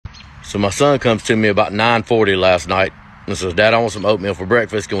So my son comes to me about 9:40 last night and says, Dad, I want some oatmeal for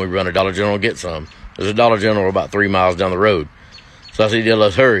breakfast. Can we run to Dollar General and get some? There's a Dollar General about 3 miles down the road. So I said, yeah,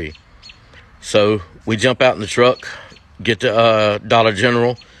 let's hurry. So we jump out in the truck, get to Dollar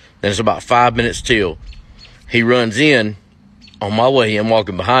General. Then it's about 5 minutes till. He runs in. On my way in,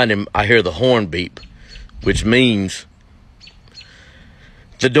 walking behind him, I hear the horn beep, which means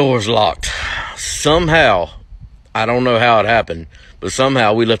the door's locked. Somehow, I don't know how it happened, but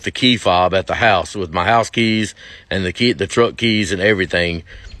somehow we left the key fob at the house with my house keys and the truck keys and everything,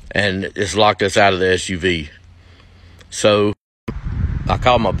 and it's locked us out of the SUV. So I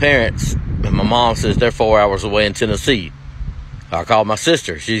called my parents, and my mom says they're 4 hours away in Tennessee. I called my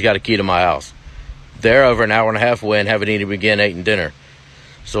sister. She's got a key to my house. They're over an hour and a half away and haven't even eaten dinner.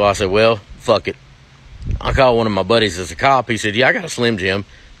 So I said, well, fuck it. I called one of my buddies as a cop. He said, yeah, I got a Slim Jim.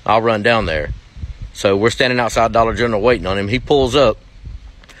 I'll run down there. So we're standing outside Dollar General waiting on him. He pulls up.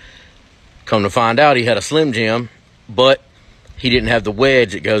 Come to find out, he had a Slim Jim, but he didn't have the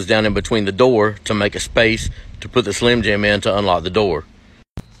wedge that goes down in between the door to make a space to put the Slim Jim in to unlock the door.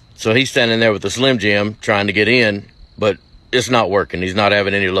 So he's standing there with the Slim Jim trying to get in, but it's not working. He's not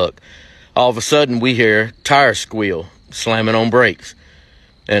having any luck. All of a sudden, we hear tires squeal, slamming on brakes.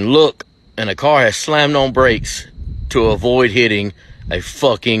 And look, and the car has slammed on brakes to avoid hitting a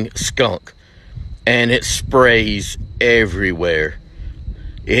fucking skunk. And it sprays everywhere.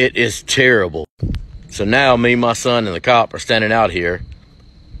 It is terrible. So now me, my son, and the cop are standing out here.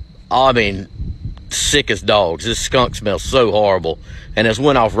 I mean, sick as dogs. This skunk smells so horrible. And it's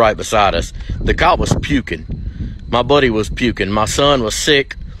went off right beside us. The cop was puking. My buddy was puking. My son was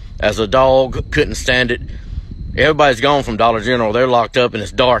sick as a dog, couldn't stand it. Everybody's gone from Dollar General. They're locked up and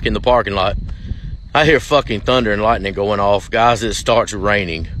it's dark in the parking lot. I hear fucking thunder and lightning going off. Guys, it starts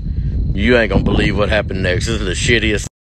raining. You ain't gonna believe what happened next. This is the shittiest.